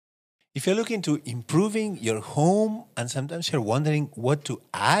If you're looking to improving your home and sometimes you're wondering what to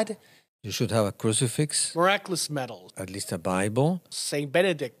add, You should have a crucifix, Miraculous medals, at least a Bible, St.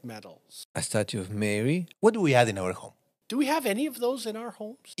 Benedict medals. a statue of Mary. what do we add in our home? Do we have any of those in our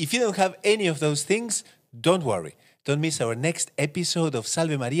homes? If you don't have any of those things, don't worry. Don't miss our next episode of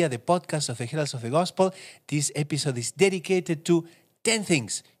Salve Maria, the podcast of the Heralds of the Gospel. This episode is dedicated to 10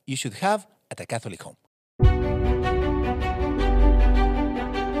 things you should have at a Catholic home.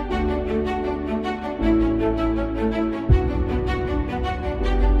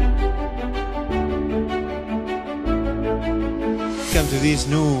 Welcome to this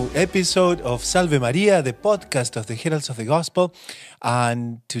new episode of Salve Maria, the podcast of the Heralds of the Gospel.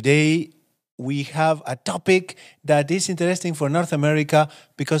 And today we have a topic that is interesting for North America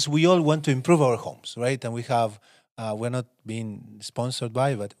because we all want to improve our homes, right? And we have, we're not being sponsored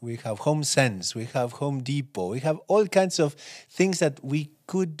by, but we have Home Sense, we have Home Depot, we have all kinds of things that we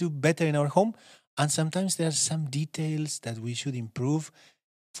could do better in our home. And sometimes there are some details that we should improve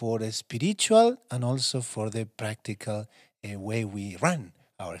for the spiritual and also for the practical way we run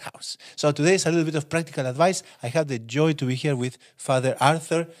our house. So today is a little bit of practical advice. I have the joy to be here with Father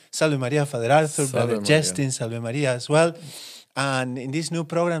Arthur. Salve Maria, Father Arthur, Salve Brother Maria. Justin, Salve Maria as well. And in this new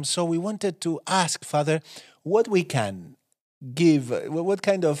program, so we wanted to ask, Father, what we can give, what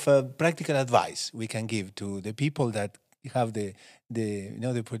kind of practical advice we can give to the people that have the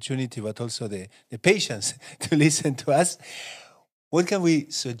opportunity, but also the patience to listen to us. What can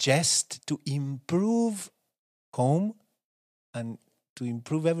we suggest to improve home and to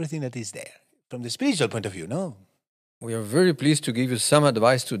improve everything that is there from the spiritual point of view, no? We are very pleased to give you some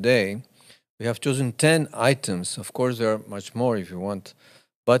advice today. We have chosen 10 items. Of course, there are much more if you want.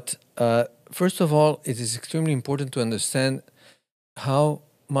 But first of all, it is extremely important to understand how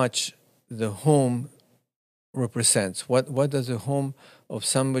much the home represents. What does the home of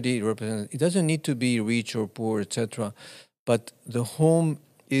somebody represent? It doesn't need to be rich or poor, etc. But the home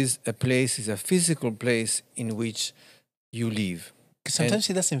is a place, is a physical place in which you live. Sometimes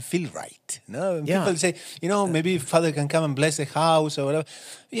it doesn't feel right. No, and Yeah. people say, maybe Father can come and bless the house or whatever.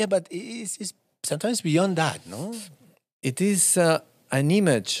 Yeah, but it's sometimes beyond that, no? It is an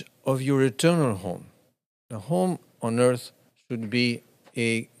image of your eternal home. The home on earth should be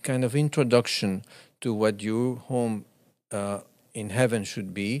a kind of introduction to what your home in heaven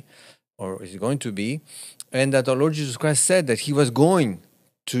should be or is going to be. And that our Lord Jesus Christ said that He was going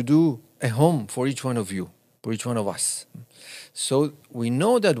to do a home for each one of you, for each one of us. So we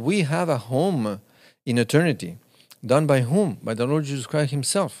know that we have a home in eternity. Done by whom? By the Lord Jesus Christ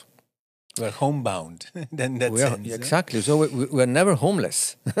Himself. We're homebound. Then that's We are, exactly. So we're never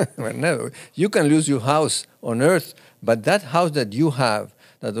homeless. We're never. You can lose your house on earth, but that house that you have,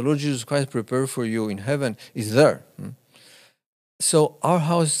 that the Lord Jesus Christ prepared for you in heaven, is there. So our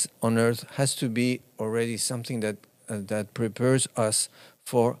house on earth has to be already something that prepares us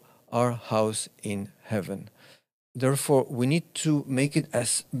for our house in heaven. Therefore, we need to make it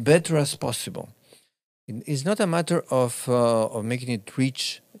as better as possible. It's not a matter of making it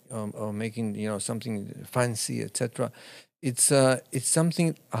rich or making something fancy, etc. It's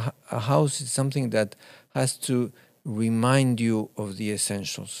something. A house is something that has to remind you of the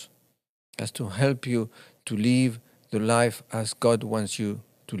essentials, has to help you to live the life as God wants you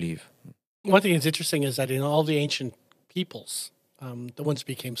to live. One thing that's interesting is that in all the ancient peoples, the ones that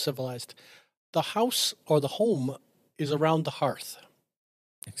became civilized, the house or the home is around the hearth.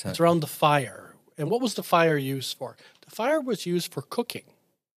 Exactly. It's around the fire. And what was the fire used for? The fire was used for cooking.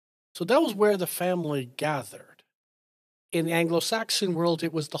 So that was where the family gathered. In the Anglo-Saxon world,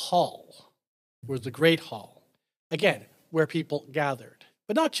 it was the hall, was the great hall. Again, where people gathered.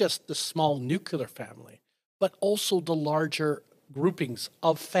 But not just the small nuclear family, but also the larger groupings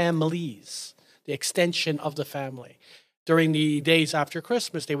of families, the extension of the family. During the days after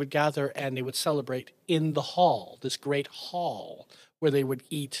Christmas, they would gather and they would celebrate in the hall, this great hall where they would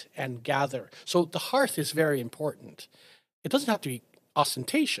eat and gather. So the hearth is very important. It doesn't have to be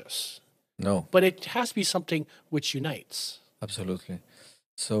ostentatious, No, but it has to be something which unites. absolutely.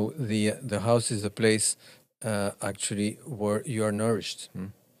 So the house is a place actually where you are nourished,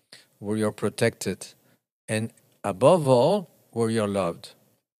 where you're protected, and above all, where you're loved.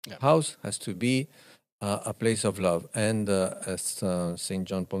 Yeah. House has to be a place of love, and as Saint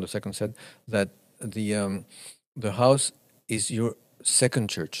John Paul II said, that the house is your second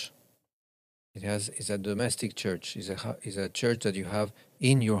church. It's a domestic church. It's a church that you have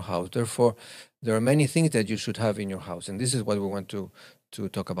in your house. Therefore, there are many things that you should have in your house, and this is what we want to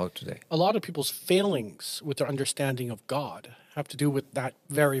talk about today. A lot of people's failings with their understanding of God have to do with that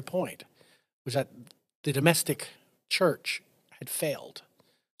very point, was that the domestic church had failed.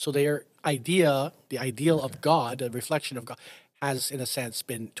 So their idea, the ideal of God, the reflection of God, has in a sense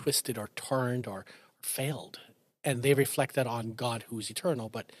been twisted or turned or failed. And they reflect that on God who's eternal,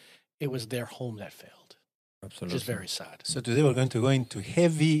 but it was their home that failed, which is Absolutely. very sad. So today we're going to go into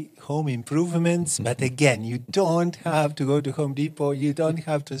heavy home improvements, but again, you don't have to go to Home Depot. You don't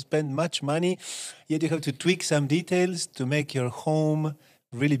have to spend much money. Yet you have to tweak some details to make your home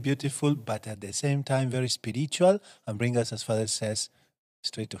really beautiful, but at the same time very spiritual and bring us, as Father says,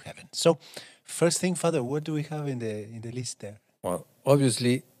 straight to heaven. So, first thing, Father, what do we have in the list there? Well,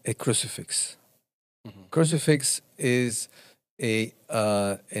 obviously, a crucifix. Crucifix is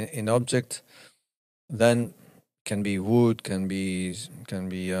an object. Then can be wood, can be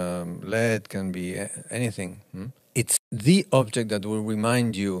lead, can be anything. It's the object that will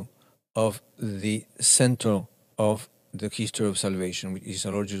remind you of the center of the history of salvation, which is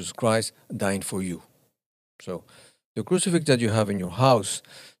our Lord Jesus Christ dying for you. So, the crucifix that you have in your house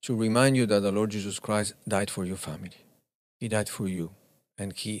should remind you that the Lord Jesus Christ died for your family. He died for you,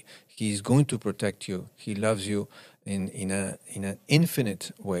 and He is going to protect you. He loves you in an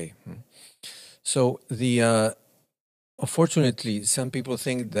infinite way. So unfortunately, some people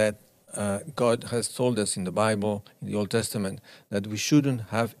think that God has told us in the Bible, in the Old Testament, that we shouldn't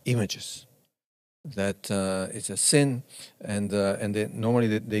have images. That it's a sin, and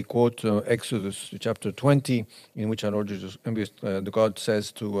normally they quote Exodus chapter 20, in which our Lord Jesus, the God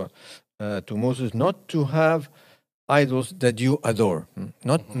says to Moses, not to have idols that you adore,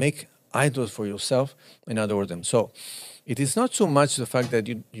 not make idols for yourself and adore them. So it is not so much the fact that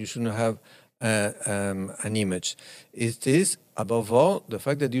you shouldn't have an image. It is, above all, the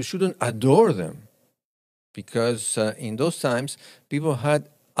fact that you shouldn't adore them. Because in those times, people had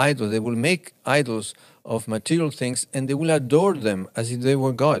idols. They will make idols of material things and they will adore them as if they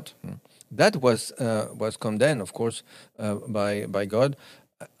were God. That was condemned, of course, by God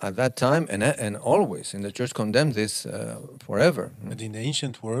at that time and always. And the church condemned this forever. But in the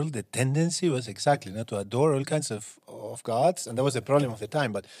ancient world, the tendency was exactly not to adore all kinds of gods, and that was the problem of the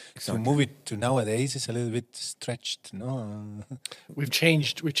time. But to move it to nowadays is a little bit stretched, no? We've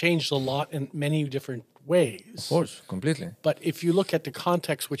changed a lot in many different ways. Of course, completely. But if you look at the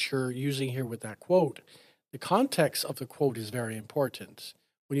context which you're using here with that quote, the context of the quote is very important.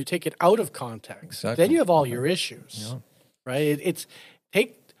 When you take it out of context, then you have all your issues, right?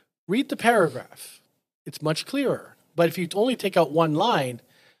 Read the paragraph; it's much clearer. But if you only take out one line,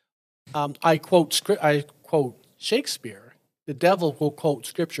 I quote Shakespeare. The devil will quote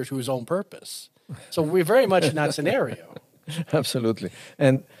scripture to his own purpose. So we're very much in that scenario. Absolutely.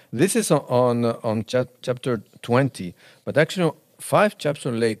 And this is on chapter 20, but actually 5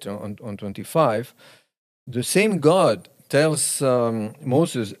 chapters later, on 25, the same God tells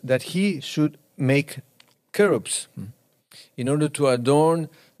Moses that he should make cherubs in order to adorn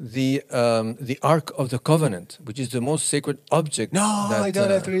the Ark of the Covenant, which is the most sacred object.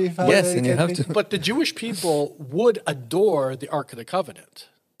 Idolatry. Yes, and you have to. But the Jewish people would adore the Ark of the Covenant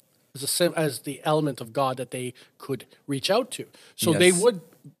as the element of God that they could reach out to. So they would,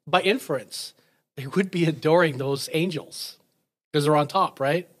 by inference, they would be adoring those angels because they're on top,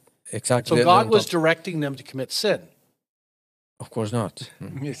 right? Exactly. So God was directing them to commit sin. Of course not.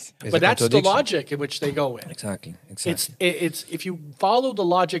 Yes. But that's the logic in which they go in. Exactly. It's if you follow the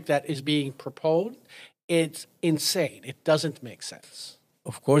logic that is being proposed, it's insane. It doesn't make sense.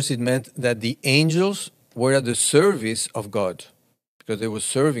 Of course, it meant that the angels were at the service of God, because they were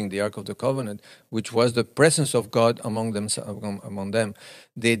serving the Ark of the Covenant, which was the presence of God among them.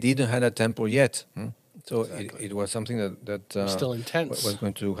 They didn't have a temple yet, so it was something that still intense was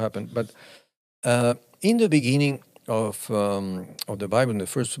going to happen. But in the beginning of the Bible, in the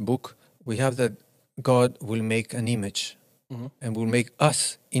first book, we have that God will make an image and will make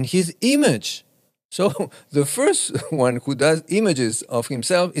us in His image. So the first one who does images of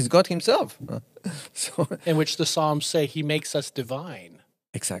Himself is God Himself. So, in which the Psalms say He makes us divine.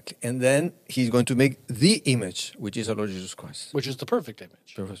 Exactly. And then He's going to make the image, which is our Lord Jesus Christ. Which is the perfect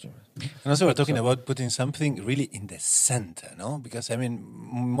image. Perfect image. And also we're talking about putting something really in the center, no? Because, I mean,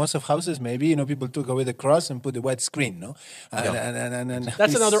 most of houses, maybe, people took away the cross and put the white screen, no? And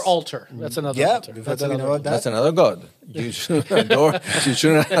that's another altar. That's another altar. That's another God. You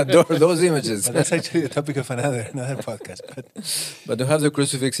shouldn't adore those images. But that's actually the topic of another podcast. But to have the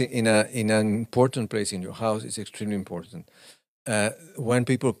crucifix in an important place in your house is extremely important. When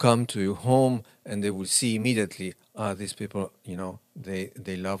people come to your home and they will see immediately, these people,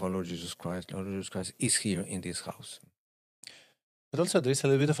 they love our Lord Jesus Christ. Our Lord Jesus Christ is here in this house. But also, there is a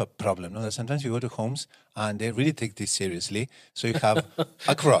little bit of a problem. No? That sometimes you go to homes and they really take this seriously. So you have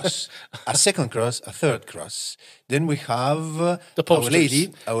a cross, a second cross, a third cross. Then we have The posters.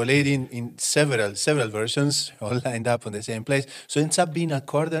 Our Lady in several versions, all lined up on the same place. So it ends up being a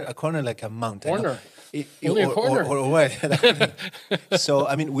corner like a mountain. Corner. No? Only a corner. Or what? So,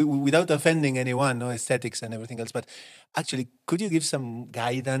 I mean, without offending anyone, no aesthetics and everything else, but actually, could you give some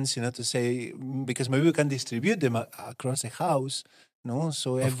guidance, to say, because maybe we can distribute them across the house, no?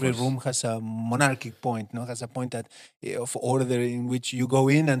 So every room has a monarchic point, no? Has a point that of order in which you go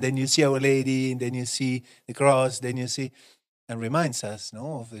in and then you see Our Lady, and then you see the cross, then you see, and reminds us,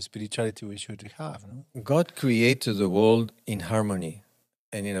 no, of the spirituality we should have, no? God created the world in harmony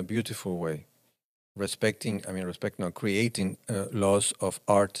and in a beautiful way, respecting or creating laws of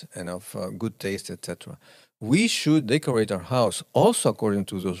art and of good taste, etc. We should decorate our house also according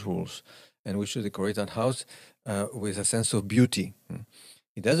to those rules, and we should decorate our house with a sense of beauty.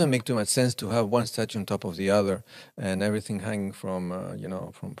 It doesn't make too much sense to have one statue on top of the other and everything hanging from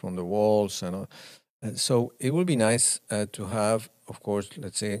from the walls and so it would be nice to have, of course,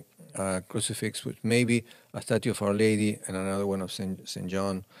 let's say a crucifix with maybe a statue of Our Lady and another one of Saint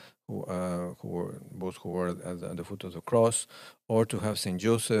John, who were at the foot of the cross, or to have Saint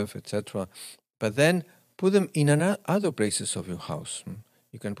Joseph, etc. But then put them in other places of your house.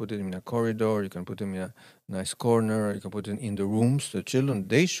 You can put it in a corridor. You can put them in a nice corner. You can put them in the rooms. The children,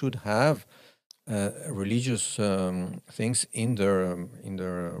 they should have religious things in their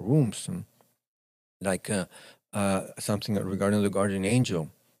rooms, like something regarding the guardian angel.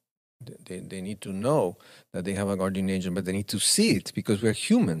 They need to know that they have a guardian angel, but they need to see it, because we're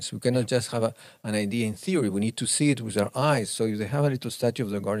humans. We cannot just have an idea in theory. We need to see it with our eyes. So if they have a little statue of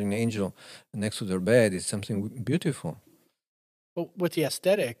the guardian angel next to their bed, it's something beautiful. But with the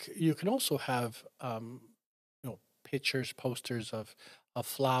aesthetic, you can also have pictures, posters of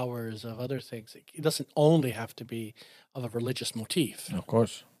flowers, of other things. It doesn't only have to be of a religious motif. Of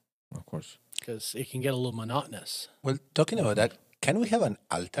course. Because it can get a little monotonous. Well, talking about that, can we have an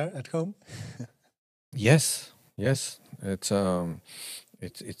altar at home? Yes. It's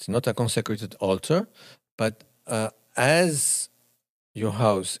not a consecrated altar, but as your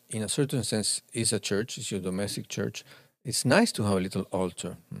house, in a certain sense, is a church, is your domestic church, it's nice to have a little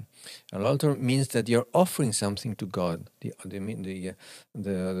altar. An altar means that you're offering something to God. The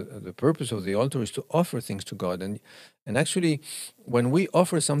purpose of the altar is to offer things to God, and actually, when we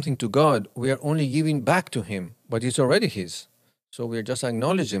offer something to God, we are only giving back to Him, but it's already His. So we are just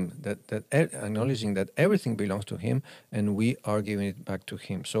acknowledging that everything belongs to Him, and we are giving it back to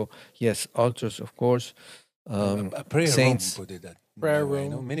Him. So yes, altars, of course. A prayer saints. room, put it that. Prayer way,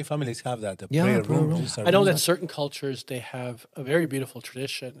 room. Many families have that. Prayer room. I know that certain cultures, they have a very beautiful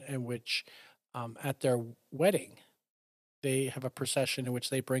tradition in which at their wedding, they have a procession in which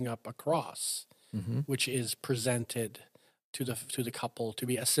they bring up a cross, which is presented to the couple to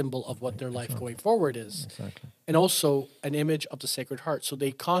be a symbol of what their life going forward is. Exactly. And also an image of the Sacred Heart. So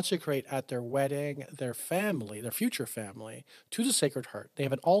they consecrate at their wedding their family, their future family, to the Sacred Heart. They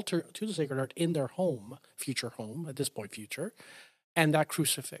have an altar to the Sacred Heart in their home, future home, at this point future, and that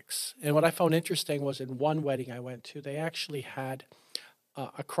crucifix. And what I found interesting was in one wedding I went to, they actually had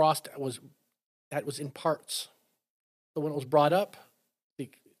a cross that was in parts. So when it was brought up,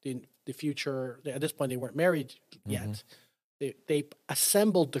 the future, at this point they weren't married yet, they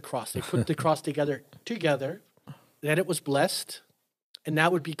assembled the cross. They put the cross together, then it was blessed, and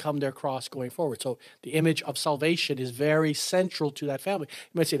that would become their cross going forward. So the image of salvation is very central to that family.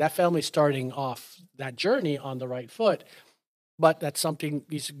 You might say that family starting off that journey on the right foot, but that's something,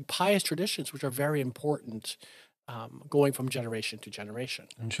 these pious traditions, which are very important, going from generation to generation.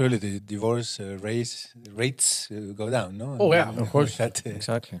 And surely the divorce rates go down, no? Oh, yeah. Of course.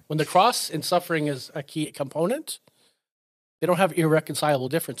 Exactly. When the cross in suffering is a key component, they don't have irreconcilable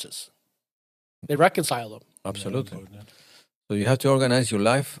differences. They reconcile them. Absolutely. So you have to organize your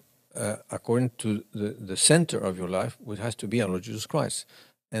life according to the center of your life, which has to be our Lord Jesus Christ.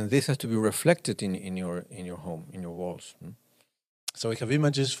 And this has to be reflected in your home, in your walls. So we have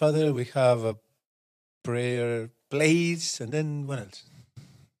images, Father, we have a prayer place, and then what else?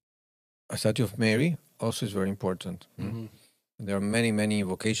 A statue of Mary also is very important. There are many, many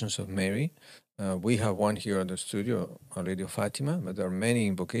invocations of Mary. We have one here at the studio, Our Lady of Fatima, but there are many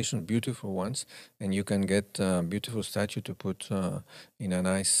invocations, beautiful ones, and you can get a beautiful statue to put in a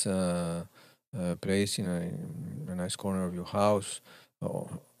nice place, in a nice corner of your house, or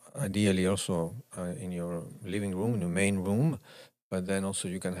ideally also in your living room, in your main room. But then also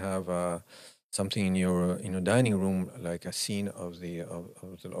you can have something in your dining room, like a scene of the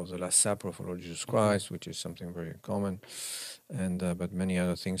Last Supper of our Lord Jesus Christ, which is something very common, and but many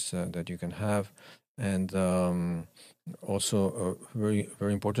other things that you can have, and also very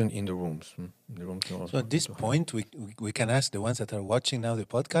very important in the rooms. In the rooms So at this point, we can ask the ones that are watching now the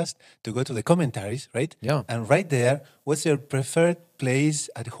podcast to go to the commentaries, right? Yeah. And right there, what's your preferred place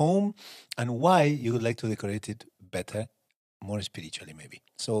at home and why you would like to decorate it better, more spiritually maybe.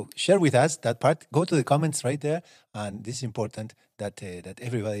 So share with us that part. Go to the comments right there. And this is important that that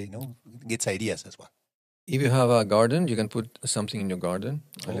everybody gets ideas as well. If you have a garden, you can put something in your garden.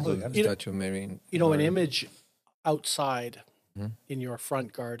 A little garden. statue of Mary. In You know, an garden. image outside in your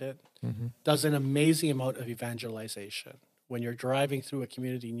front garden does an amazing amount of evangelization. When you're driving through a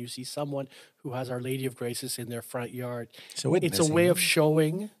community and you see someone who has Our Lady of Graces in their front yard, So it's a way of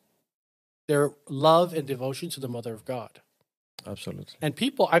showing their love and devotion to the Mother of God. Absolutely. And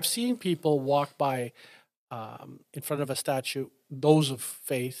I've seen people walk by in front of a statue, those of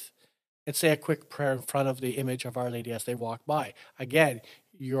faith, and say a quick prayer in front of the image of Our Lady as they walk by. Again,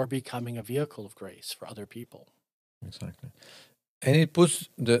 you're becoming a vehicle of grace for other people. Exactly. And it puts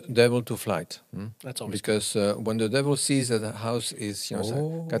the devil to flight. That's always because when the devil sees that the house is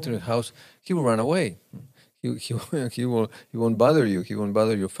a Catholic house, he will run away. He won't bother you. He won't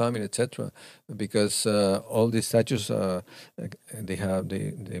bother your family, etc. Because all these statues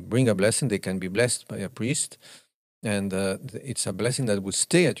they bring a blessing. They can be blessed by a priest, and it's a blessing that will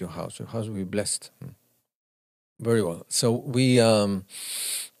stay at your house. Your house will be blessed. Very well. So we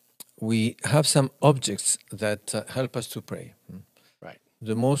have some objects that help us to pray. right.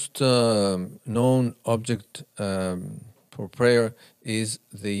 The most known object for prayer is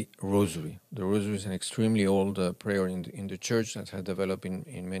the rosary. The rosary is an extremely old prayer in the church that has developed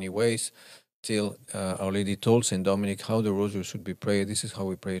in many ways till Our Lady told St. Dominic how the rosary should be prayed. This is how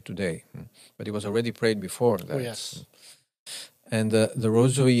we pray it today. But it was already prayed before that. Oh, yes. And the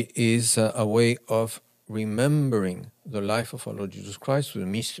rosary is a way of remembering the life of our Lord Jesus Christ through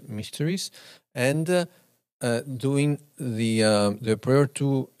the mysteries and doing the prayer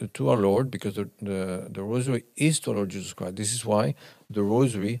to our Lord, because the rosary is to our Lord Jesus Christ. This is why the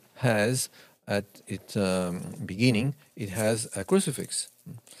rosary has at its beginning it has a crucifix,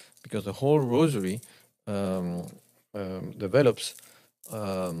 because the whole rosary develops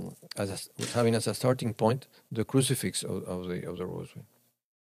having as a starting point the crucifix of the rosary.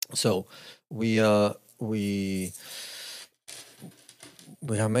 So we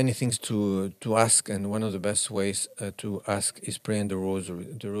have many things to ask, and one of the best ways to ask is praying the rosary.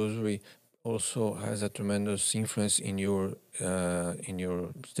 The rosary also has a tremendous influence in your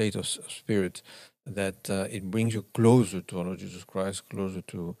state of spirit, that it brings you closer to our Lord Jesus Christ, closer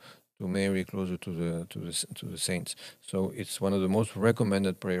to Mary, closer to the saints. So it's one of the most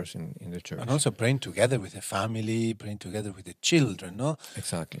recommended prayers in the church. And also praying together with the family, praying together with the children, no?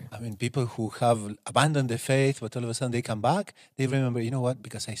 Exactly. I mean, people who have abandoned the faith, but all of a sudden they come back, they remember, you know what,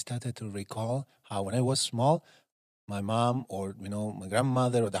 because I started to recall how when I was small, my mom or, my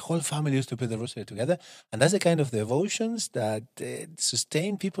grandmother or the whole family used to pray the rosary together. And that's the kind of devotions that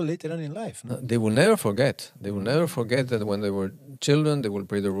sustain people later on in life. No? They will never forget. They will never forget that when they were children, they will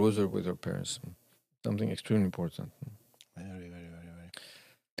pray the rosary with their parents. Something extremely important. Very, very, very, very.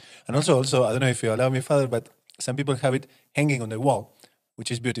 And also, I don't know if you allow me, Father, but some people have it hanging on the wall, which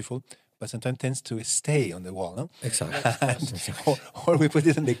is beautiful, but sometimes tends to stay on the wall, no? Exactly. or we put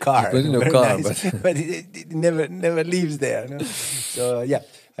it in the car. You put it in the car, nice, but it never leaves there. No? So yeah,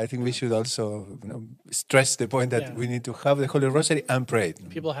 I think we should also stress the point that we need to have the Holy Rosary and pray it.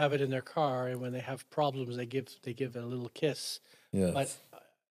 People have it in their car, and when they have problems, they give it a little kiss. Yes. But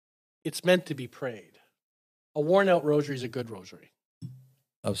it's meant to be prayed. A worn-out rosary is a good rosary.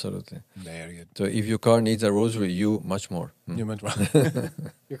 Absolutely. Very good. So if your car needs a rosary, you much more. You much more.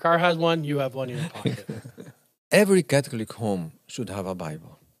 Your car has one, you have one in your pocket. Every Catholic home should have a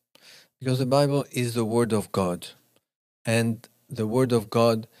Bible, because the Bible is the Word of God, and the Word of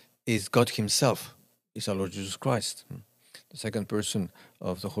God is God Himself, is our Lord Jesus Christ, the second person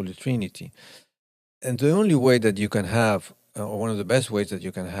of the Holy Trinity. And the only way that you can have, or one of the best ways that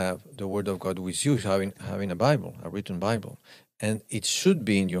you can have the Word of God with you is having a Bible, a written Bible. And it should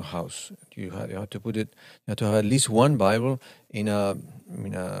be in your house. You have to put it. You have to have at least one Bible in a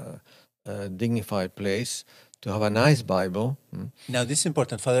dignified place. To have a nice Bible. Now, this is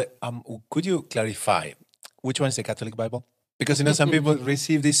important, Father. Could you clarify which one is the Catholic Bible? Because some people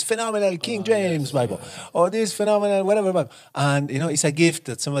receive this phenomenal King James Bible or this phenomenal whatever Bible, and it's a gift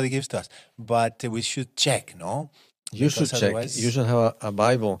that somebody gives to us. But we should check, no? You should check. You should have a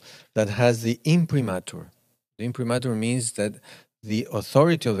Bible that has the imprimatur. The imprimatur means that the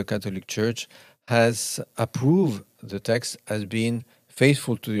authority of the Catholic Church has approved the text as being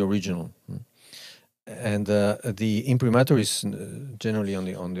faithful to the original. And the imprimatur is generally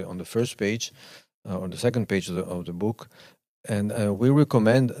on the first page, or the second page of the book. And we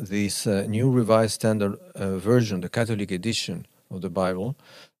recommend this new Revised Standard Version, the Catholic edition of the Bible,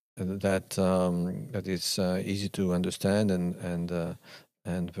 that is easy to understand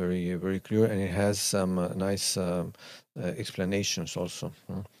and very very clear, and it has some nice explanations also,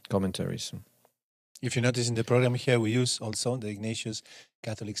 commentaries. If you notice in the program here, we use also the Ignatius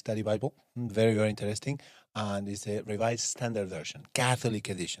Catholic Study Bible. Very, very interesting. And it's a Revised Standard Version, Catholic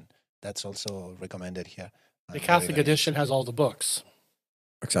edition. That's also recommended here. The And Catholic very, very edition has all the books.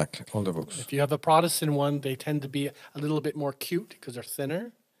 Exactly, all the books. If you have a Protestant one, they tend to be a little bit more cute because they're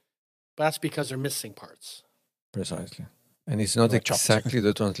thinner. But that's because they're missing parts. Precisely. And it's not Or chopped. exactly,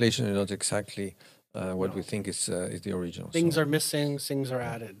 the translation is not exactly what No. we think is the original. Things are missing, things are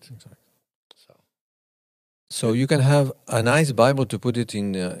added. Exactly. So So you can have a nice Bible to put it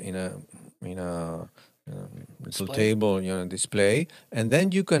in a little Display. table, display, and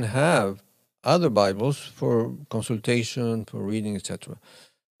then you can have other Bibles for consultation, for reading, etc.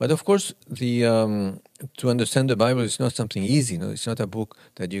 But of course, to understand the Bible is not something easy. It's not a book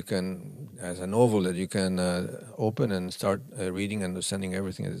that you can, as a novel, that you can open and start reading, understanding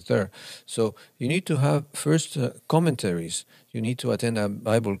everything that is there. So you need to have first commentaries. You need to attend a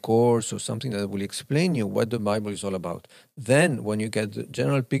Bible course or something that will explain you what the Bible is all about. Then, when you get the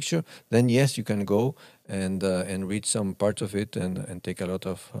general picture, then yes, you can go and read some parts of it and take a lot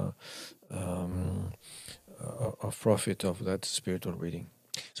of profit of that spiritual reading.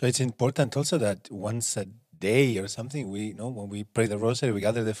 So it's important also that once a day or something, when we pray the rosary, we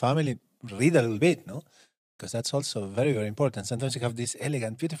gather the family, read a little bit, because that's also very, very important. Sometimes you have these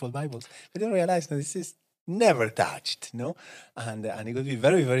elegant, beautiful Bibles, but you don't realize that this is never touched, and it would be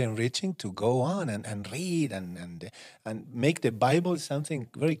very, very enriching to go on and read and make the Bible something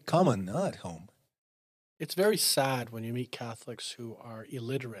very common at home. it's very sad when you meet Catholics who are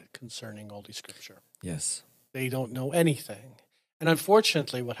illiterate concerning Holy Scripture. Yes. They don't know anything. And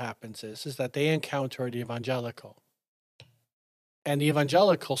unfortunately, what happens is that they encounter the evangelical. And the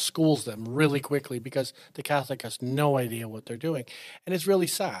evangelical schools them really quickly because the Catholic has no idea what they're doing. And it's really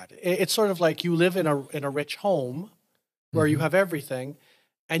sad. It's sort of like you live in a rich home where you have everything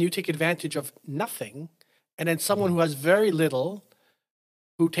and you take advantage of nothing. And then someone who has very little,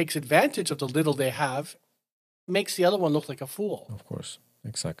 who takes advantage of the little they have, makes the other one look like a fool. Of course.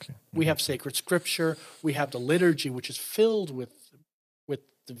 Exactly. We have sacred scripture. We have the liturgy, which is filled with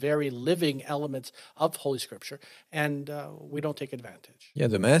the very living elements of Holy Scripture, and we don't take advantage. Yeah,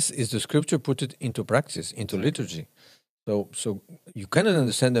 the Mass is the Scripture put it into practice, into liturgy. So you cannot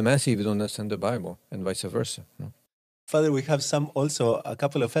understand the Mass if you don't understand the Bible, and vice versa. Father, we have a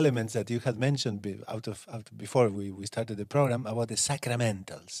couple of elements that you had mentioned before we started the program about the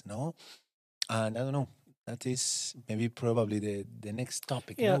sacramentals, And I don't know, that is maybe probably the next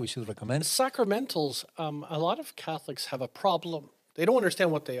topic we should recommend. Sacramentals, a lot of Catholics have a problem. They don't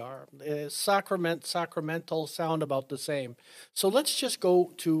understand what they are. Sacramental sound about the same. So let's just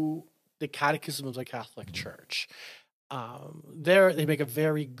go to the Catechism of the Catholic Church. There they make a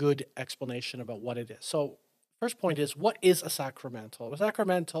very good explanation about what it is. So first point is, what is a sacramental? A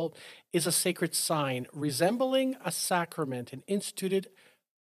sacramental is a sacred sign resembling a sacrament and instituted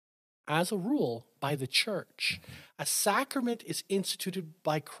as a rule by the Church. A sacrament is instituted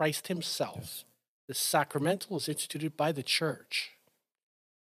by Christ himself. Yes. The sacramental is instituted by the Church.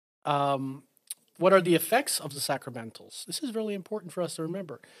 What are the effects of the sacramentals? This is really important for us to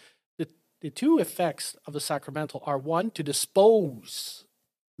remember. The two effects of the sacramental are, one, to dispose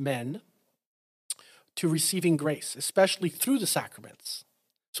men to receiving grace, especially through the sacraments.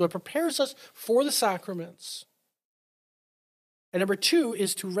 So it prepares us for the sacraments. And number two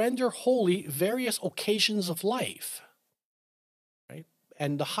is to render holy various occasions of life. Right?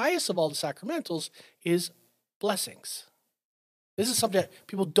 And the highest of all the sacramentals is blessings. This is something that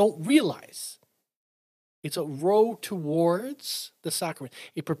people don't realize. It's a road towards the sacrament.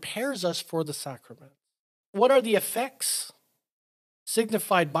 It prepares us for the sacrament. What are the effects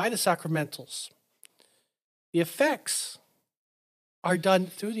signified by the sacramentals? The effects are done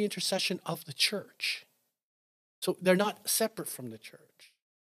through the intercession of the Church. So they're not separate from the Church.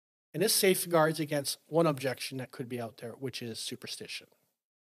 And this safeguards against one objection that could be out there, which is superstition.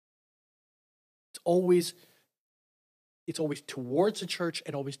 It's always towards the Church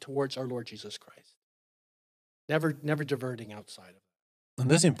and always towards our Lord Jesus Christ. Never diverting outside of it. And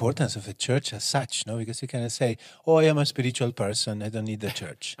that's the importance of the church as such, no? Because you cannot say, "Oh, I am a spiritual person; I don't need the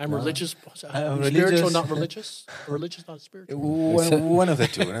church." I'm No? religious. I'm I'm spiritual, religious. not religious. Or religious, not spiritual. One of the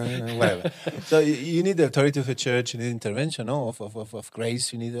two, whatever. So you need the authority of the church, you need intervention, no, of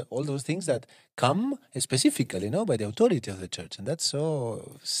grace, you need all those things that come specifically, no, by the authority of the church, and that's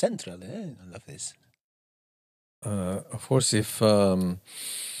so central, in all of this. Of course, if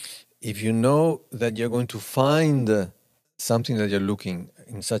you know that you're going to find something that you're looking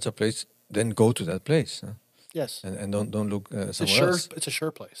in such a place, then go to that place, Yes. and don't look It's a somewhere else. It's a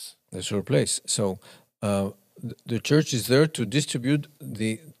sure place. The sure place. So the church is there to distribute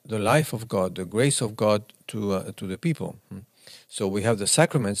the life of God, the grace of God to the people. So we have the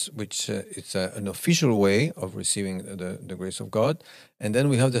sacraments, which it's an official way of receiving the grace of God, and then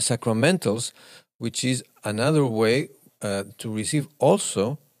we have the sacramentals, which is another way to receive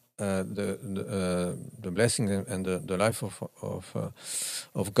also the blessing and the life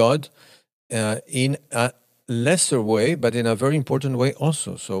of God in a lesser way, but in a very important way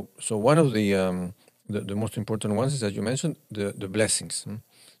also. So one of the most important ones is that you mentioned the blessings.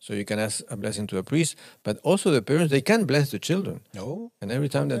 So you can ask a blessing to a priest, but also the parents, they can bless the children. No, And every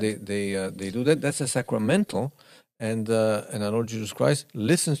time that they do that, that's a sacramental, and our Lord Jesus Christ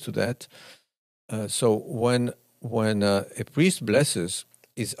listens to that. So when a priest blesses,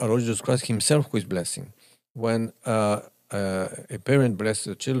 it's our Lord Jesus Christ Himself who is blessing. When a parent blesses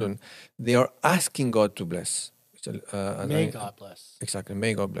the children, they are asking God to bless. May God bless. Exactly.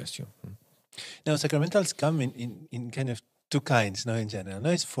 May God bless you. now sacramentals come in kind of two kinds, no, in general. No,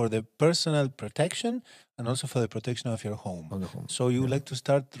 it's for the personal protection and also for the protection of your home. On the home. So you would like to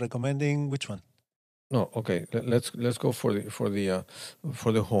start recommending which one? No, okay. Let's go for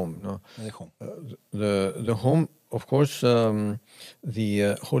the home. No, The home. the home. Of course,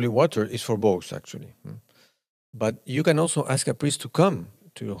 the holy water is for both, actually. But you can also ask a priest to come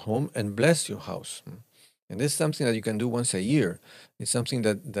to your home and bless your house. And this is something that you can do once a year. It's something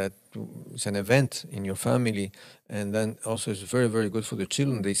that is an event in your family, and then also it's very, very good for the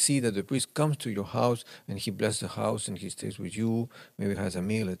children. They see that the priest comes to your house and he blesses the house and he stays with you, maybe has a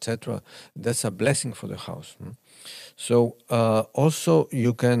meal, etc. That's a blessing for the house. So also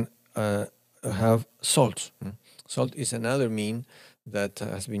you can have salt. Salt is another mean that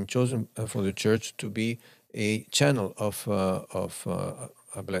has been chosen for the church to be a channel of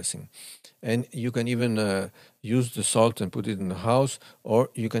a blessing. And you can even use the salt and put it in the house, or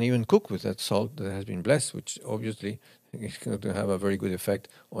you can even cook with that salt that has been blessed, which obviously is going to have a very good effect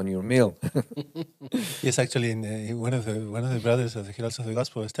on your meal. Yes, actually, one of the brothers of the Heralds of the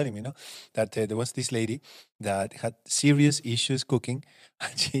Gospel was telling me, that there was this lady that had serious issues cooking,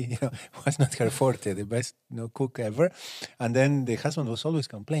 and she, was not her forte, the best, cook ever, and then the husband was always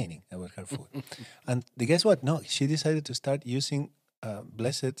complaining about her food, and guess what? No, she decided to start using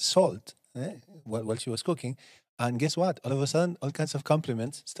blessed salt while she was cooking, and guess what? All of a sudden, all kinds of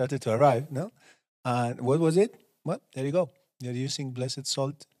compliments started to arrive. No, and what was it? Well, there you go. You're using blessed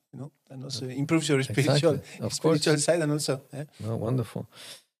salt, and also improves your spiritual side, and also. Oh, wonderful.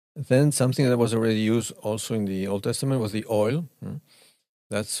 Then something that was already used also in the Old Testament was the oil.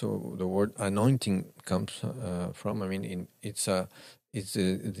 That's the word anointing comes from. I mean, it's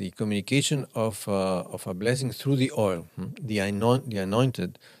the communication of a blessing through the oil. The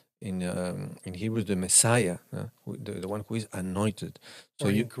anointed in Hebrew, the Messiah, the one who is anointed. So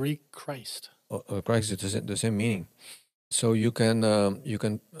in Greek, Christ. Christ is the same meaning. So you can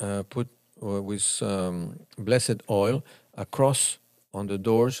put with blessed oil a cross on the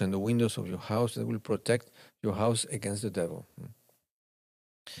doors and the windows of your house that will protect your house against the devil.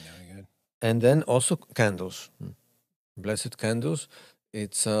 Very good. And then also candles, blessed candles.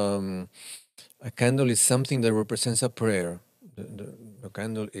 It's a candle is something that represents a prayer. The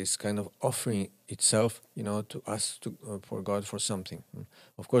candle is kind of offering itself, to us for God for something.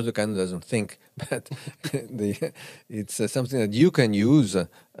 Of course, the candle doesn't think, but it's something that you can use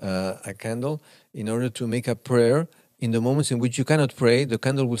a candle in order to make a prayer. In the moments in which you cannot pray, the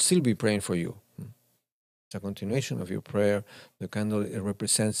candle will still be praying for you. It's a continuation of your prayer. The candle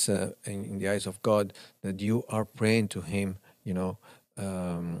represents, in the eyes of God, that you are praying to Him,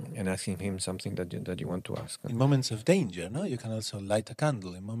 and asking Him something that you want to ask. In moments of danger, you can also light a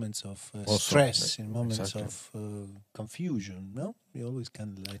candle. In moments of stress, in moments of confusion, you always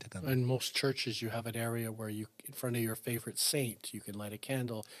can light a candle. In most churches, you have an area where in front of your favorite saint, you can light a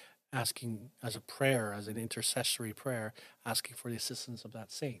candle, asking as a prayer, as an intercessory prayer, asking for the assistance of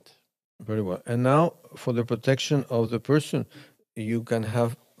that saint. Very well. And now, for the protection of the person, you can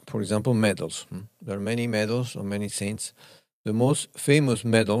have, for example, medals. There are many medals of many saints. The most famous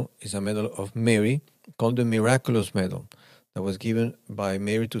medal is a medal of Mary called the Miraculous Medal. that was given by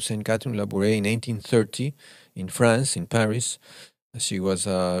Mary to Saint Catherine Labouré in 1830 in France, in Paris. She was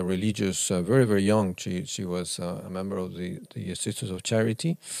religious, very, very young. She was a member of the Sisters of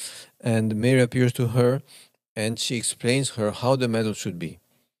Charity. And Mary appears to her and she explains her how the medal should be.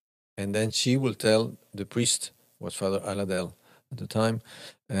 And then she will tell the priest, was Father Aladel at the time,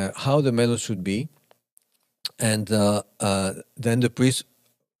 how the medal should be. And then the priest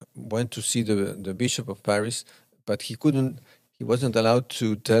went to see the Bishop of Paris, but he wasn't allowed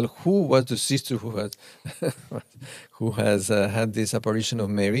to tell who was the sister who has had this apparition of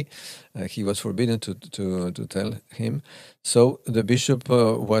Mary. He was forbidden to tell him. So the bishop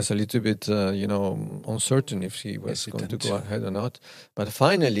was a little bit, uncertain if he was going to go ahead or not. But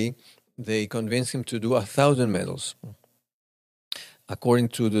finally, they convinced him to do 1,000 medals, according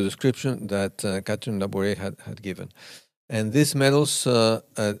to the description that Catherine Labouré had given. And these medals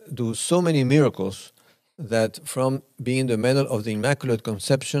do so many miracles that from being the medal of the Immaculate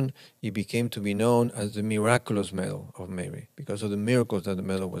Conception, it became to be known as the miraculous medal of Mary because of the miracles that the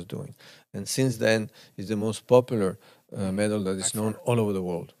medal was doing. And since then, it's the most popular medal that is known all over the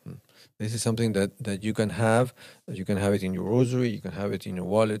world. This is something that you can have. You can have it in your rosary, you can have it in your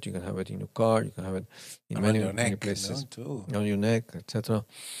wallet, you can have it in your car, you can have it in many places. No, on your neck, etc.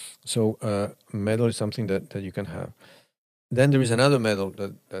 So medal is something that you can have. Then there is another medal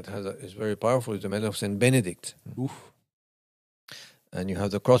that is very powerful. It's the medal of Saint Benedict. Oof. And you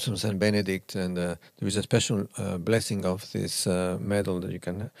have the cross of Saint Benedict, and there is a special blessing of this medal that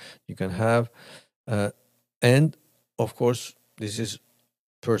you can have. And of course, this is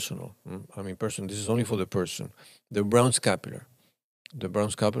personal. Personal. This is only for the person. The brown scapular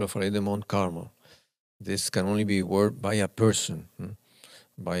of Our Lady of Mount Carmel. This can only be worn by a person,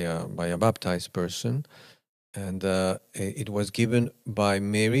 by a baptized person. And it was given by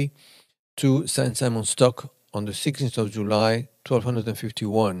Mary to Saint Simon Stock on the 16th of July,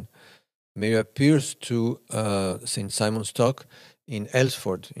 1251. Mary appears to Saint Simon Stock in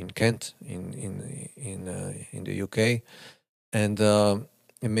Elsford, in Kent, in the UK, and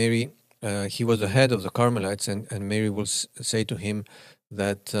Mary, he was the head of the Carmelites, and Mary will say to him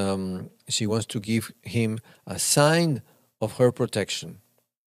that she wants to give him a sign of her protection,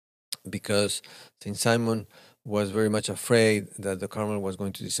 because Saint Simon was very much afraid that the Carmel was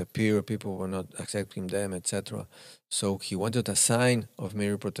going to disappear, people were not accepting them, etc. So he wanted a sign of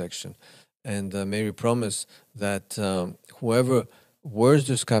Mary protection. And Mary promised that whoever wears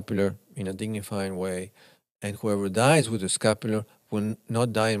the scapular in a dignifying way and whoever dies with the scapular will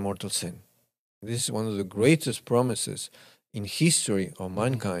not die in mortal sin. This is one of the greatest promises in history of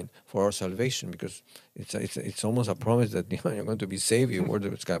mankind for our salvation, because it's almost a promise that you're going to be saved if you wear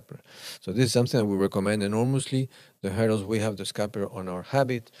the scapular. So this is something that we recommend enormously. The heralds, we have the scapular on our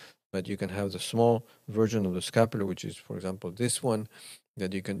habit, but you can have the small version of the scapular, which is, for example, this one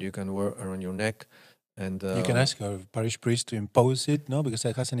that you can wear around your neck. And you can ask your parish priest to impose it, no? Because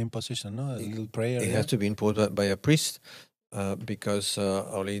it has an imposition, no? A little prayer. It has to be imposed by a priest, because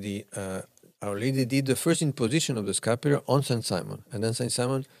Our Lady did the first imposition of the scapular on Saint Simon, and then Saint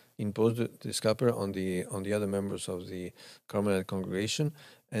Simon imposed the scapular on the other members of the Carmelite congregation,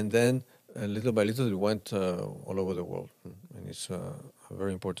 and then little by little it went all over the world, and it's a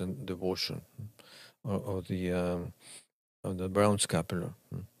very important devotion of the brown scapular.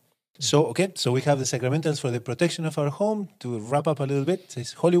 So we have the sacramentals for the protection of our home. To wrap up a little bit, it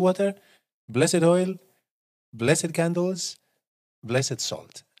says holy water, blessed oil, blessed candles, blessed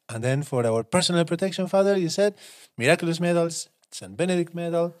salt. And then for our personal protection, Father, you said miraculous medals, St. Benedict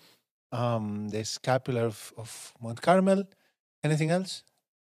medal, the scapular of Mount Carmel. Anything else?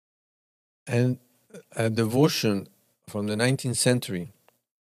 And a devotion from the 19th century,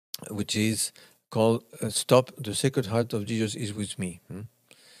 which is called "Stop, the Sacred Heart of Jesus is with me."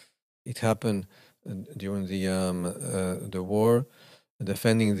 It happened during the war,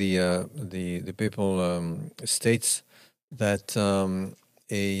 defending the papal states, that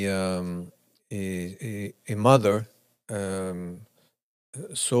a mother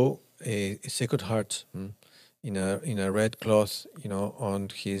saw a Sacred Heart in a red cloth, on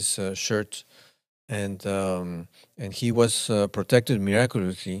his shirt, and he was protected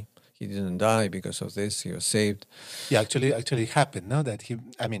miraculously. He didn't die because of this. He was saved. Yeah, actually it happened, no? That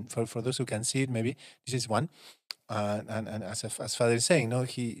for those who can see it, maybe this is one. And as Father is saying, no,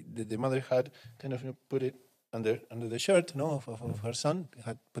 the mother had kind of put it under the shirt, no, of her son,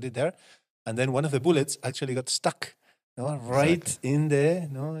 had put it there, and then one of the bullets actually got stuck, no, right Exactly. in the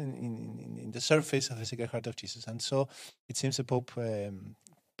in the surface of the Sacred Heart of Jesus. And so it seems the Pope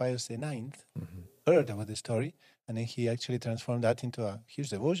Pius IX heard about the story, and then he actually transformed that into a huge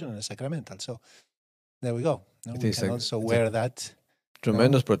devotion and a sacramental. So there we go. No? It We is can a- also it's a wear that.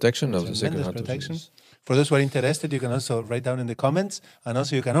 Tremendous protection of the Sacred Tremendous Heart of protection. Jesus. For those who are interested, you can also write down in the comments, and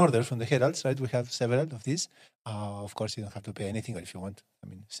also you can order from the Heralds, right? We have several of these. Of course, you don't have to pay anything, or if you want,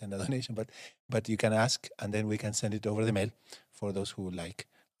 send a donation, but you can ask, and then we can send it over the mail for those who would like.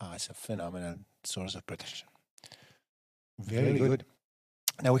 It's a phenomenal source of protection. Very good.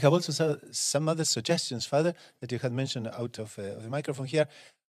 Now, we have also some other suggestions, Father, that you had mentioned out of the microphone here.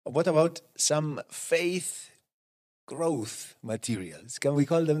 What about some faith growth materials? Can we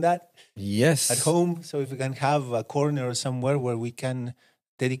call them that? Yes. At home, so if we can have a corner or somewhere where we can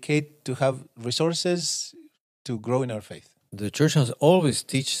dedicate to have resources to grow in our faith. The church has always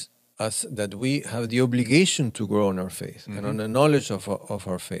teach us that we have the obligation to grow in our faith and on the knowledge of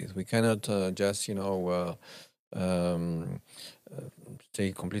our faith. We cannot just,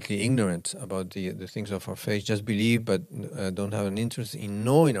 stay completely ignorant about the things of our faith, just believe, but don't have an interest in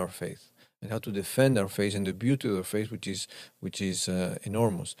knowing our faith and how to defend our faith and the beauty of our faith, which is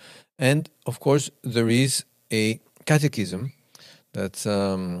enormous. And of course, there is a catechism that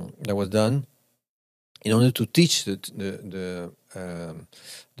was done in order to teach the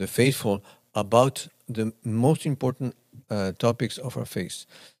faithful about the most important topics of our faith.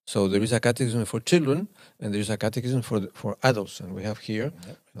 So there is a catechism for children, and there is a catechism for adults, and we have here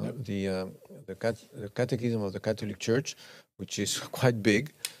the catechism of the Catholic Church, which is quite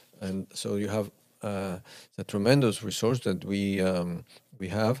big, and so you have a tremendous resource that we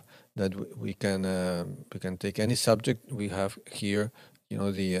have that we can take any subject. We have here,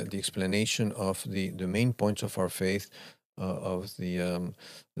 the explanation of the main points of our faith, of the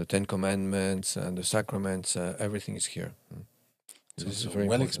Ten Commandments and the sacraments. Everything is here. So This is it's very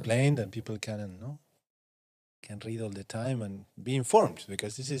well important. explained, and people can read all the time and be informed,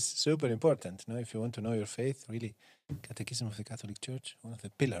 because this is super important. If you want to know your faith, really, Catechism of the Catholic Church, one of the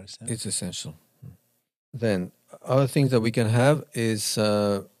pillars. It's essential. Then other things that we can have is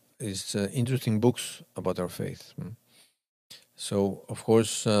interesting books about our faith. So, of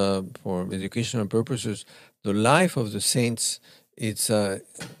course, for educational purposes, the life of the saints, it's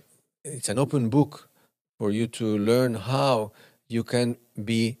an open book for you to learn how you can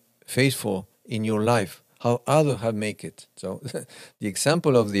be faithful in your life, how others have made it. So the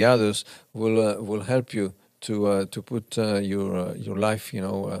example of the others will help you to put your life,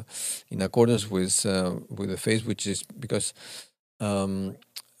 in accordance with the faith, which is because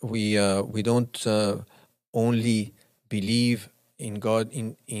we don't only believe in God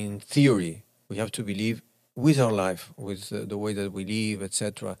in theory. We have to believe with our life, with the way that we live,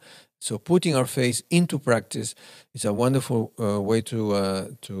 etc. So putting our faith into practice is a wonderful way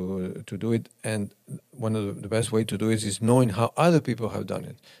to do it, and one of the best way to do it is knowing how other people have done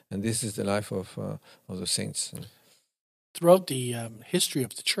it, and this is the life of the saints. Throughout the history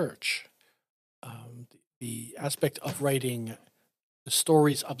of the church, the aspect of writing the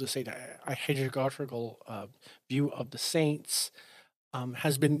stories of the saint, a hagiographical view of the saints,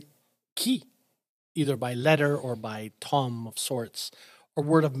 has been key, either by letter or by tome of sorts, or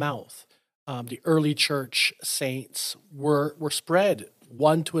word of mouth. The early church saints were spread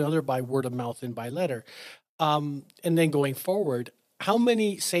one to another by word of mouth and by letter. And then going forward, how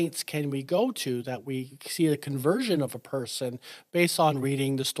many saints can we go to that we see a conversion of a person based on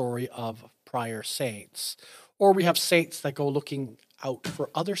reading the story of prior saints? Or we have saints that go looking out for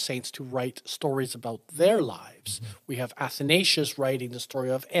other saints to write stories about their lives. We have Athanasius writing the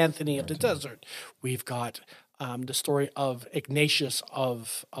story of Anthony of the Desert. We've got the story of Ignatius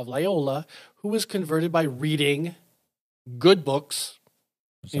of Loyola, who was converted by reading good books.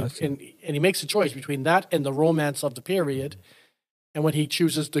 And he makes a choice between that and the romance of the period. And when he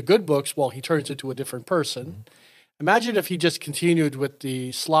chooses the good books, well, he turns into a different person. Imagine if he just continued with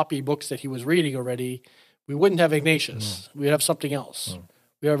the sloppy books that he was reading already. We wouldn't have Ignatius. We'd have something else.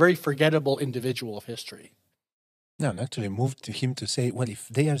 We are a very forgettable individual of history. No, and actually moved to him to say, well, if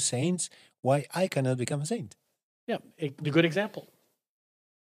they are saints, why I cannot become a saint? Yeah, the good example.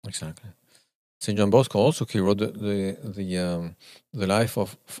 Exactly. Saint John Bosco also, he wrote the life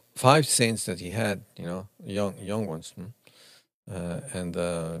of 5 saints that he had, young ones, and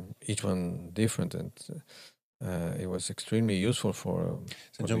each one different, and it was extremely useful for.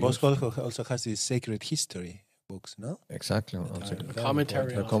 Saint John Bosco also has these sacred history books, no? Exactly.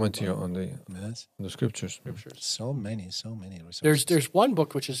 Commentary on the scriptures. So many resources. There's one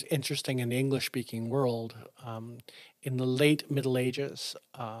book which is interesting in the English-speaking world. In the late Middle Ages,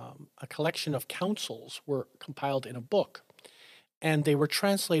 a collection of counsels were compiled in a book, and they were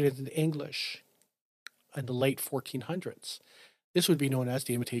translated into English in the late 1400s. This would be known as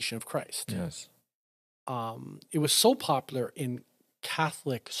the Imitation of Christ. Yes. It was so popular in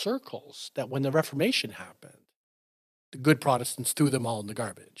Catholic circles that when the Reformation happened, The good Protestants threw them all in the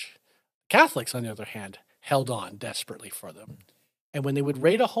garbage. Catholics, on the other hand, held on desperately for them. And when they would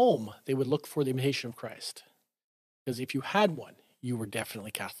raid a home, they would look for the imitation of Christ. Because if you had one, you were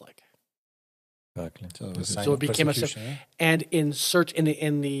definitely Catholic. Exactly. So it became a and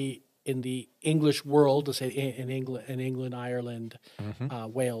in the English world, let's say in England, Ireland,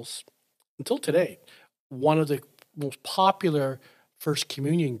 Wales, until today, one of the most popular First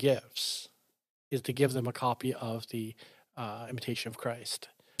Communion gifts is to give them a copy of the Imitation of Christ.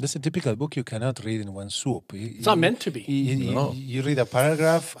 That's a typical book you cannot read in one swoop. It's not meant to be. You read a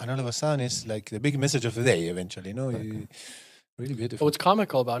paragraph, and all of a sudden it's like the big message of the day. Eventually, really beautiful. But what's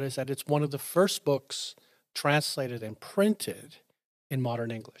comical about it is that it's one of the first books translated and printed in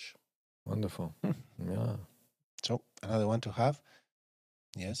modern English. Wonderful. Yeah. So another one to have.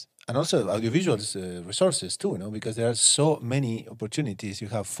 Yes. And also audiovisual resources too, because there are so many opportunities. You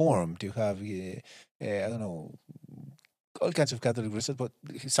have Formed, you have, I don't know, all kinds of Catholic resources, but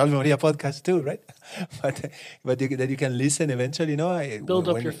Salve Maria podcast too, right? but that you can listen eventually, Build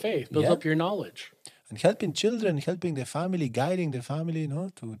up your faith, build up your knowledge. And helping children, helping the family, guiding the family,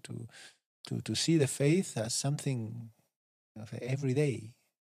 to see the faith as something every day.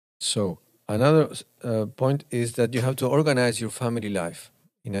 So another point is that you have to organize your family life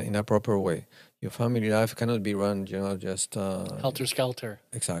in a proper way. Your family life cannot be run, just helter-skelter.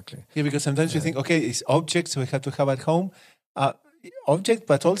 Exactly. Yeah, because sometimes you think, okay, it's objects we have to have at home, object,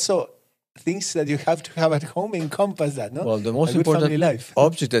 but also things that you have to have at home encompass that, no? Well, the most important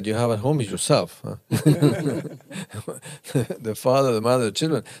object that you have at home is yourself. Huh? The father, the mother, the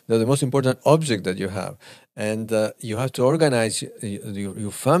children, they're the most important object that you have. And you have to organize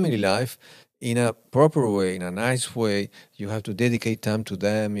your family life in a proper way, in a nice way. You have to dedicate time to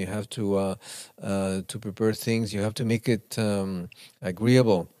them. You have to prepare things. You have to make it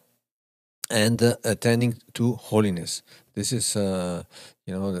agreeable and attending to holiness. This is,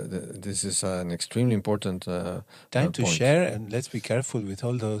 this is an extremely important time to share, and let's be careful with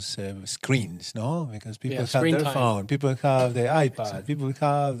all those screens, no? Because people have their phone, people have the iPad, people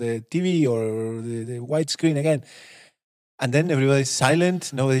have the TV or the widescreen again. And then everybody's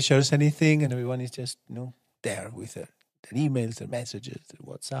silent, nobody shares anything, and everyone is just, there with their emails, their messages, their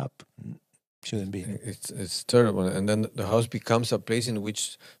WhatsApp. Shouldn't be. It's terrible. And then the house becomes a place in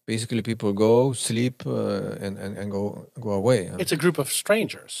which basically people go, sleep, and go away. It's a group of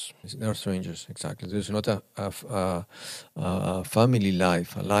strangers. They're strangers, exactly. There's not a family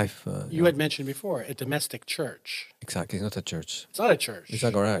life, a life. You had mentioned before, a domestic church. Exactly, it's not a church. It's not a church. It's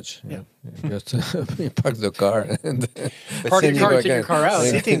a garage. Yeah. You just you park the car and park your car, take your car out.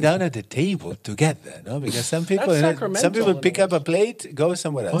 Sitting down at the table together, no? Because some people pick up a plate, go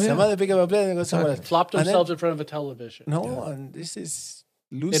somewhere else. Some other pick up a plate and go somewhere else. Flop themselves in front of a television. No, and this is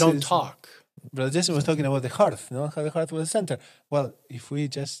loose. They don't talk. Brother Jesse was talking about the hearth, how the hearth was the center. Well, if we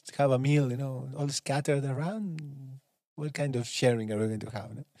just have a meal, all scattered around, what kind of sharing are we going to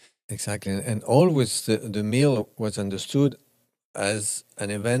have? No? Exactly, and always the meal was understood as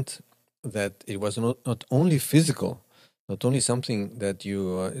an event that it was not only physical, not only something that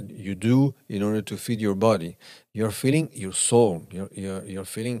you do in order to feed your body. You're feeling your soul. You're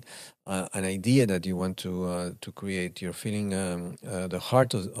feeling an idea that you want to create. You're feeling the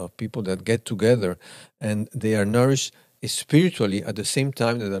heart of people that get together, and they are nourished spiritually at the same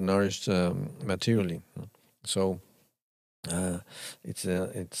time that they're nourished materially. So. The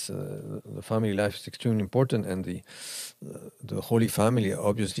family life is extremely important, and the Holy Family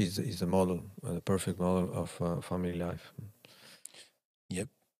obviously is the model, the perfect model of family life. Yep,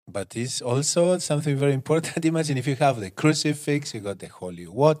 but it's also something very important. Imagine if you have the crucifix, you got the holy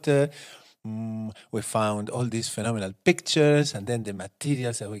water. We found all these phenomenal pictures, and then the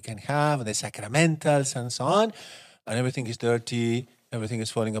materials that we can have, the sacramentals, and so on, and everything is dirty. Everything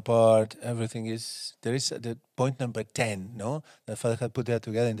is falling apart. There is the point number 10, no? That Father had put that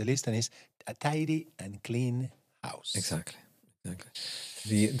together in the list, and it's a tidy and clean house. Exactly.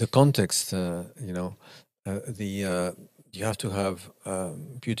 The context, you have to have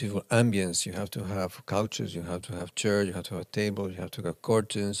beautiful ambience. You have to have couches. You have to have chairs. You have to have tables. You have to have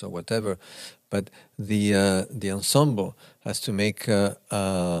curtains or whatever. But the ensemble has to make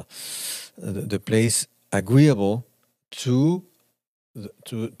the place agreeable to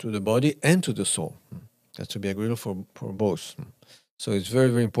the body and to the soul. That's to be agreeable for both. So it's very,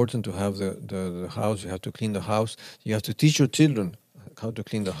 very important to have the house. You have to clean the house. You have to teach your children how to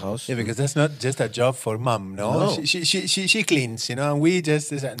clean the house. Yeah, because that's not just a job for mom, no? She cleans, and we just,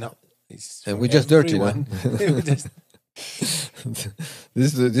 no. And we just dirty, no?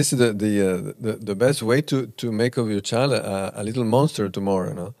 This is the best way to make of your child a little monster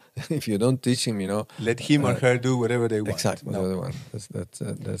tomorrow, no? if you don't teach him, let him or her do whatever they want. exactly, No. whatever they want.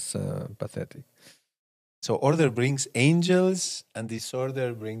 That's pathetic. So order brings angels and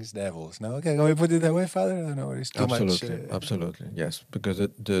disorder brings devils. No, okay, can we put it that way, Father? I don't know. It's too Absolutely, much. absolutely, yes. Because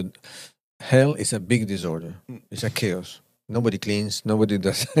the hell is a big disorder. It's a chaos. Nobody cleans. Nobody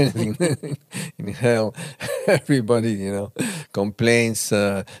does anything in hell. Everybody, complains.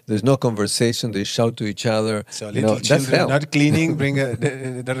 There's no conversation. They shout to each other. So You little know, that's children hell. not cleaning bring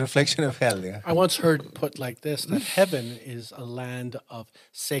the reflection of hell. Yeah. I once heard put like this, that heaven is a land of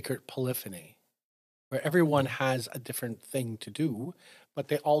sacred polyphony, where everyone has a different thing to do, but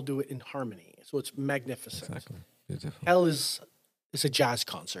they all do it in harmony. So it's magnificent. Exactly. Beautiful. Hell is a jazz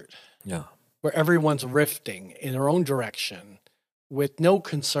concert Yeah. where everyone's riffing in their own direction with no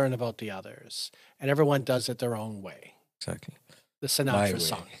concern about the others, and everyone does it their own way. Exactly. The My Sinatra way.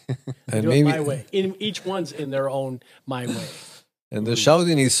 song. And Do it maybe my way. Each one's in their own my way. and the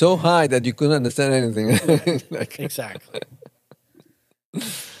shouting is so high that you couldn't understand anything. Like, Exactly.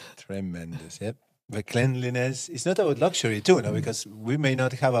 Tremendous. Yep. The cleanliness is not about luxury too, no, because we may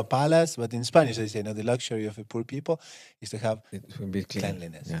not have a palace, but in Spanish they say, no, the luxury of a poor people is to have it will be clean.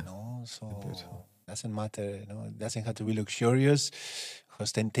 cleanliness. Yeah. So doesn't matter. It doesn't have to be luxurious,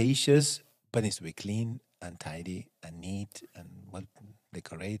 ostentatious, but it needs to be clean and tidy and neat and well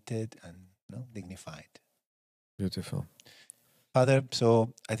decorated and dignified. Beautiful. Father,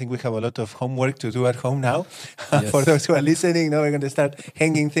 so I think we have a lot of homework to do at home now. Yes. For those who are listening, now we're going to start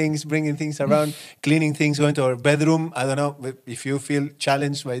hanging things, bringing things around, cleaning things, going to our bedroom. I don't know if you feel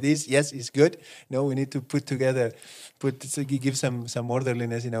challenged by this. Yes, it's good. No, we need to give some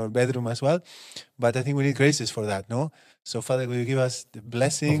orderliness in our bedroom as well. But I think we need graces for that, no? So, Father, will you give us the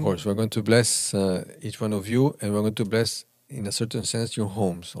blessing? Of course, we're going to bless each one of you, and we're going to bless, in a certain sense, your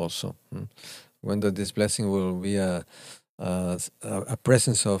homes also. When this blessing will be a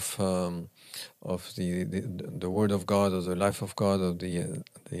presence of the Word of God, of the life of God, of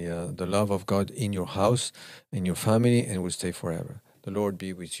the love of God in your house, in your family, and will stay forever. The Lord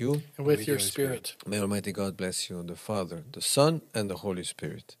be with you. And with your spirit. May Almighty God bless you, the Father, the Son, and the Holy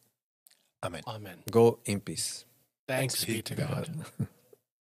Spirit. Amen. Amen. Go in peace. Thanks be to God.